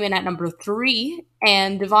came in at number 3,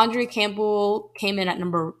 and Devondre Campbell came in at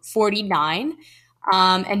number 49.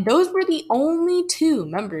 And those were the only 2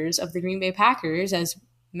 members of the Green Bay Packers, as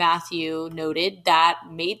Matthew noted, that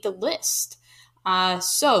made the list.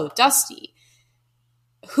 So, Dusty,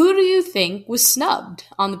 who do you think was snubbed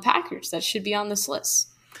on the Packers that should be on this list?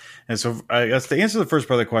 And so I guess to answer the first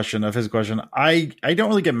part of the question, of his question, I don't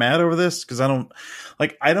really get mad over this because I don't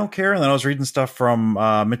care. And then I was reading stuff from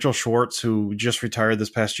Mitchell Schwartz, who just retired this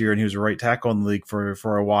past year, and he was a right tackle in the league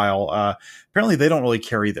for a while. Apparently they don't really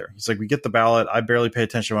care either. He's like, we get the ballot. I barely pay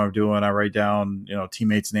attention to what I'm doing. I write down,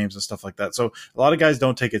 teammates' names and stuff like that. So a lot of guys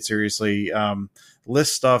don't take it seriously.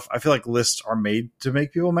 List stuff, I feel like lists are made to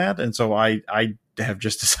make people mad. And so I have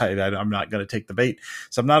just decided I'm not going to take the bait.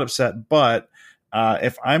 So I'm not upset, but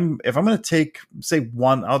if I'm going to take, say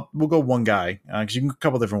we'll go one guy, because you can go a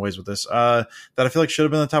couple different ways with this, that I feel like should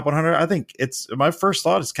have been in the top 100. I think my first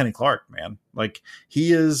thought is Kenny Clark, man. Like,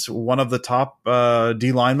 he is one of the top interior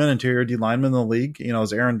D linemen in the league,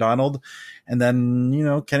 is Aaron Donald. And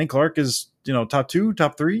then, Kenny Clark is, top 2,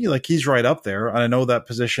 top 3, like he's right up there. And I know that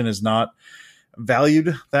position is not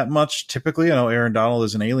valued that much typically. I know Aaron Donald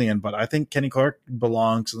is an alien, but I think Kenny Clark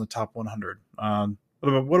belongs in the top 100.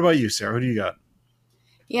 What about you, Sarah? Who do you got?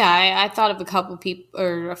 Yeah, I thought of a couple people,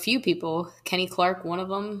 or a few people. Kenny Clark, one of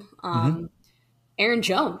them. Aaron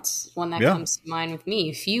Jones, one that comes to mind with me.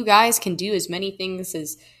 If you guys can do as many things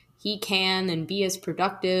as he can and be as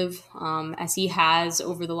productive as he has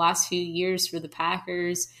over the last few years for the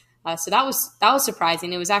Packers. So that was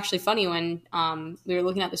surprising. It was actually funny when we were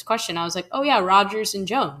looking at this question. I was like, oh, yeah, Rodgers and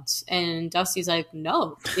Jones. And Dusty's like,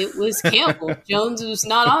 no, it was Campbell. Jones was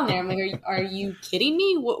not on there. I'm like, are you kidding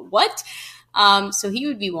me? What? So he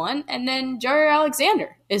would be one. And then Jaire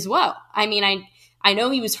Alexander as well. I mean, I know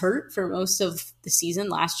he was hurt for most of the season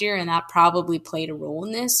last year, and that probably played a role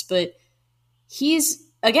in this, but he's,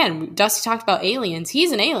 again, Dusty talked about aliens.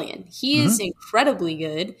 He's an alien. He is incredibly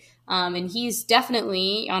good. And he's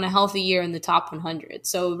definitely on a healthy year in the top 100.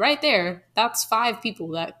 So right there, that's 5 people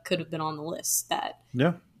that could have been on the list that,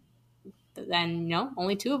 and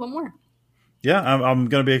only 2 of them were. Yeah, I'm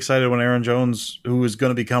going to be excited when Aaron Jones, who is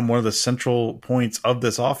going to become one of the central points of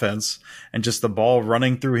this offense, and just the ball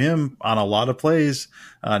running through him on a lot of plays,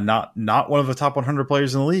 not one of the top 100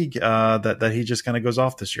 players in the league, that he just kind of goes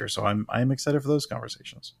off this year. So I'm excited for those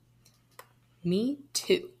conversations. Me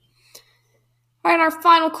too. All right, our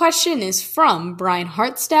final question is from Brian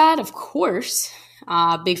Hartstad, of course.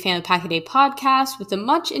 Big fan of the Pack a Day podcast. With a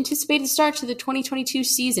much anticipated start to the 2022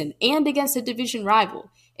 season and against a division rival,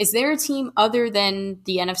 is there a team other than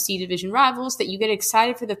the NFC division rivals that you get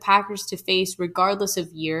excited for the Packers to face regardless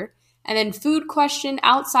of year? And then food question,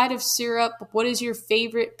 outside of syrup, what is your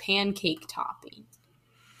favorite pancake topping?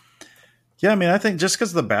 Yeah, I mean, I think just because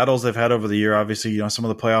of the battles they've had over the year, obviously, some of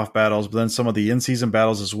the playoff battles, but then some of the in-season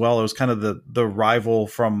battles as well, it was kind of the rival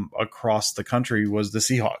from across the country was the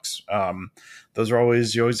Seahawks. Those are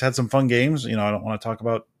you always had some fun games. I don't want to talk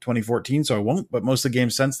about 2014, so I won't, but most of the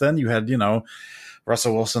games since then, you had,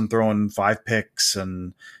 Russell Wilson throwing 5 picks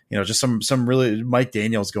and, just some really Mike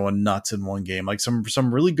Daniels going nuts in one game, like some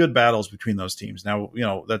really good battles between those teams. Now,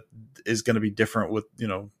 that is going to be different with,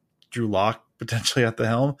 Drew Lock potentially at the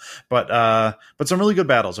helm, but some really good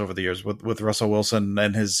battles over the years with Russell Wilson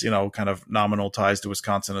and his, kind of nominal ties to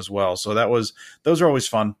Wisconsin as well. So those are always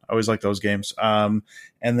fun. I always like those games. And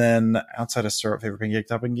then outside of syrup, favorite pancake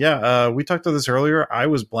topping. Yeah. We talked about this earlier. I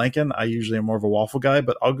was blanking. I usually am more of a waffle guy,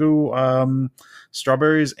 but I'll go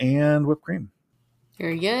strawberries and whipped cream.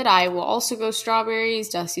 Very good. I will also go strawberries.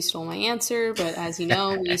 Dusty stole my answer, but as you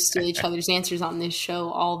know, we steal each other's answers on this show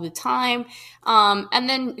all the time. And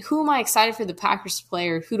then who am I excited for the Packers to play,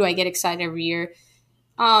 or who do I get excited every year?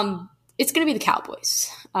 It's going to be the Cowboys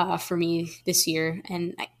for me this year.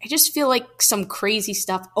 And I just feel like some crazy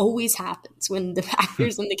stuff always happens when the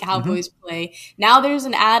Packers and the Cowboys play. Now there's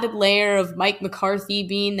an added layer of Mike McCarthy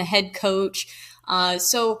being the head coach.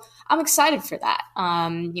 So I'm excited for that.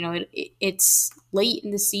 It's late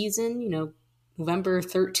in the season, November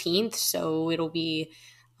 13th. So it'll be,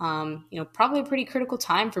 probably a pretty critical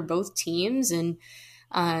time for both teams. And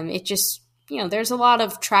it just, there's a lot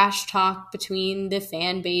of trash talk between the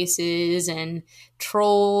fan bases and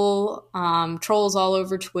trolls all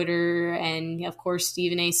over Twitter. And of course,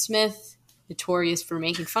 Stephen A. Smith, notorious for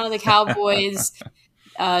making fun of the Cowboys.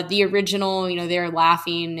 The original, they're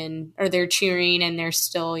laughing or they're cheering, and there's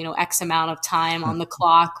still, X amount of time on the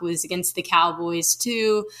clock was against the Cowboys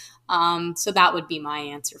too. So that would be my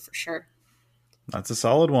answer for sure. That's a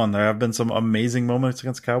solid one. There have been some amazing moments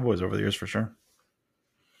against Cowboys over the years for sure.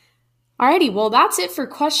 Alrighty, well, that's it for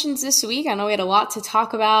questions this week. I know we had a lot to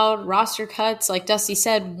talk about, roster cuts. Like Dusty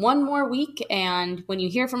said, one more week, and when you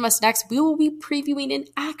hear from us next, we will be previewing an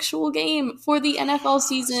actual game for the NFL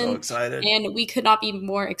season. So excited. And we could not be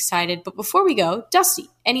more excited. But before we go, Dusty,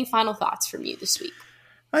 any final thoughts from you this week?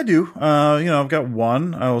 I do. I've got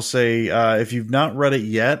one. I will say, if you've not read it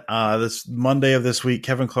yet, this Monday of this week,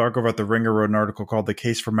 Kevin Clark over at The Ringer wrote an article called "The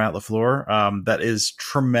Case for Matt LaFleur." That is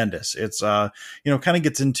tremendous. It's, kind of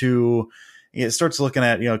gets into, it starts looking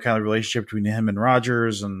at, kind of the relationship between him and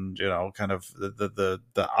Rodgers, and, kind of the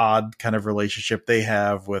odd kind of relationship they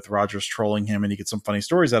have with Rodgers trolling him, and you get some funny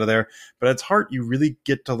stories out of there. But at its heart, you really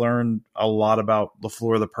get to learn a lot about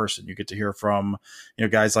LaFleur, the person. You get to hear from,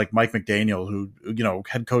 guys like Mike McDaniel, who,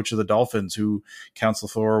 head coach of the Dolphins, who counts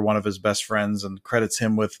LaFleur one of his best friends and credits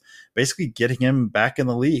him with basically getting him back in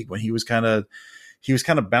the league when he was kind of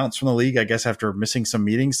bounced from the league, I guess, after missing some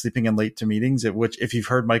meetings, sleeping in late to meetings, at which, if you've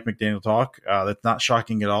heard Mike McDaniel talk, that's not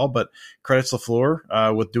shocking at all, but credits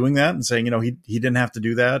LaFleur with doing that and saying, he didn't have to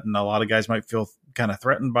do that. And a lot of guys might feel kind of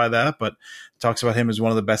threatened by that, but talks about him as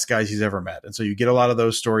one of the best guys he's ever met. And so you get a lot of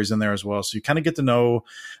those stories in there as well. So you kind of get to know,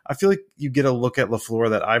 I feel like you get a look at LaFleur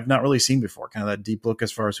that I've not really seen before, kind of that deep look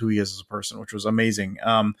as far as who he is as a person, which was amazing.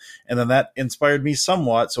 And then that inspired me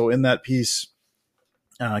somewhat. So in that piece,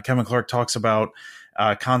 Kevin Clark talks about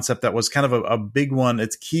a concept that was kind of a big one.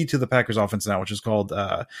 It's key to the Packers offense now, which is called,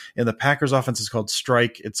 in the Packers offense, is called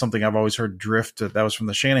strike. It's something I've always heard drift. That was from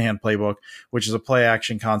the Shanahan playbook, which is a play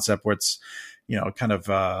action concept where it's,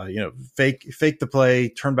 fake the play,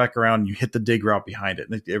 turn back around, and you hit the dig route behind it.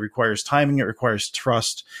 And it requires timing. It requires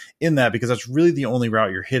trust in that, because that's really the only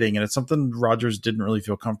route you're hitting. And it's something Rodgers didn't really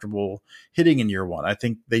feel comfortable hitting in year one. I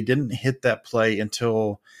think they didn't hit that play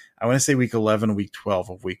until, I want to say week 11, week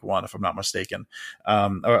 12 of week one, if I'm not mistaken,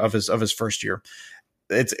 of his first year.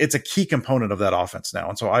 it's a key component of that offense now.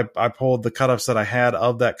 And so I pulled the cutoffs that I had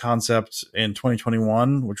of that concept in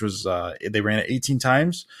 2021, which was they ran it 18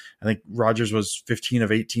 times. I think Rodgers was 15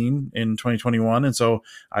 of 18 in 2021. And so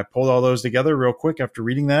I pulled all those together real quick after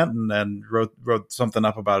reading that, and then wrote something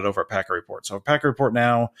up about it over at Packer Report. So Packer Report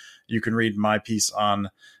now, you can read my piece on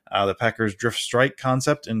the Packers drift strike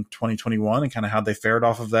concept in 2021 and kind of how they fared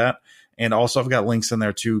off of that. And also I've got links in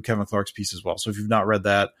there to Kevin Clark's piece as well. So if you've not read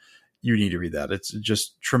that, you need to read that. It's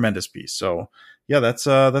just tremendous piece. So yeah, that's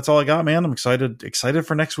all I got, man. I'm excited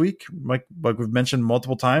for next week. Like we've mentioned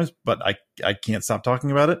multiple times, but I can't stop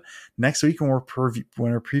talking about it. Next week when we're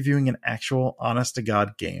previewing an actual honest to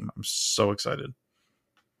God game. I'm so excited.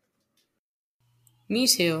 Me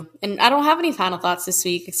too. And I don't have any final thoughts this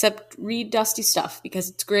week except read Dusty's stuff because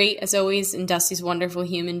it's great as always, and Dusty's a wonderful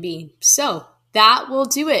human being. So that will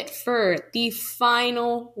do it for the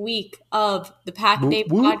final week of the Pack Day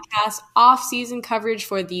podcast off-season coverage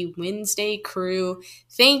for the Wednesday crew.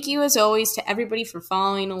 Thank you, as always, to everybody for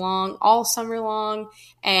following along all summer long.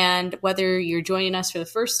 And whether you're joining us for the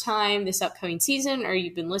first time this upcoming season or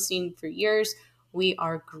you've been listening for years, we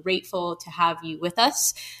are grateful to have you with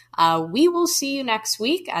us. We will see you next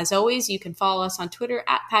week. As always, you can follow us on Twitter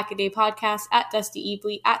at Pack-A-Day Podcast, at Dusty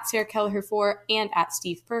Ebley, at Sarah Kelleher4, and at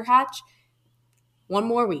Steve Perhatch. One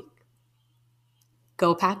more week.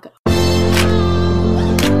 Go Pack Go.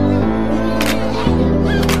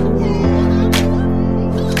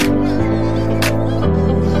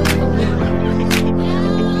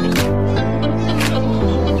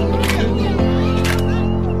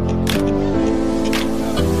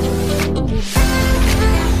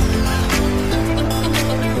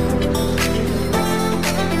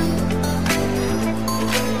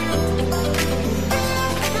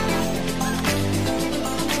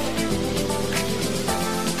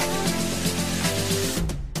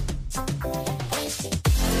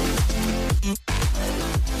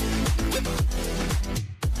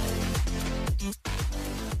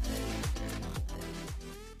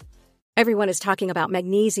 Everyone is talking about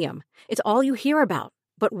magnesium. It's all you hear about.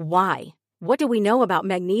 But why? What do we know about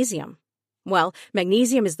magnesium? Well,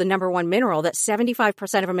 magnesium is the number one mineral that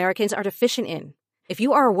 75% of Americans are deficient in. If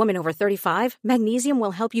you are a woman over 35, magnesium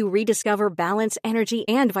will help you rediscover balance, energy,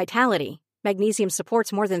 and vitality. Magnesium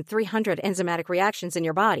supports more than 300 enzymatic reactions in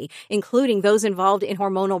your body, including those involved in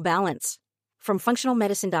hormonal balance. From functional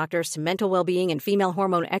medicine doctors to mental well-being and female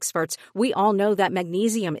hormone experts, we all know that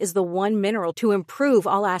magnesium is the one mineral to improve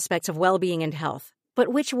all aspects of well-being and health. But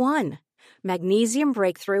which one? Magnesium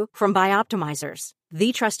Breakthrough from Bioptimizers,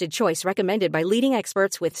 the trusted choice recommended by leading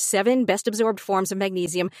experts with 7 best-absorbed forms of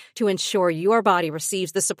magnesium to ensure your body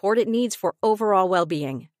receives the support it needs for overall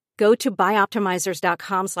well-being. Go to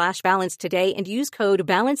bioptimizers.com/balance today and use code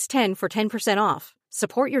BALANCE10 for 10% off.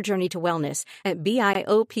 Support your journey to wellness at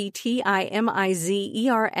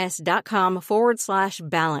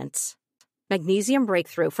bioptimizers.com/balance. Magnesium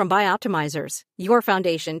Breakthrough from Bioptimizers, your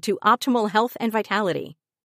foundation to optimal health and vitality.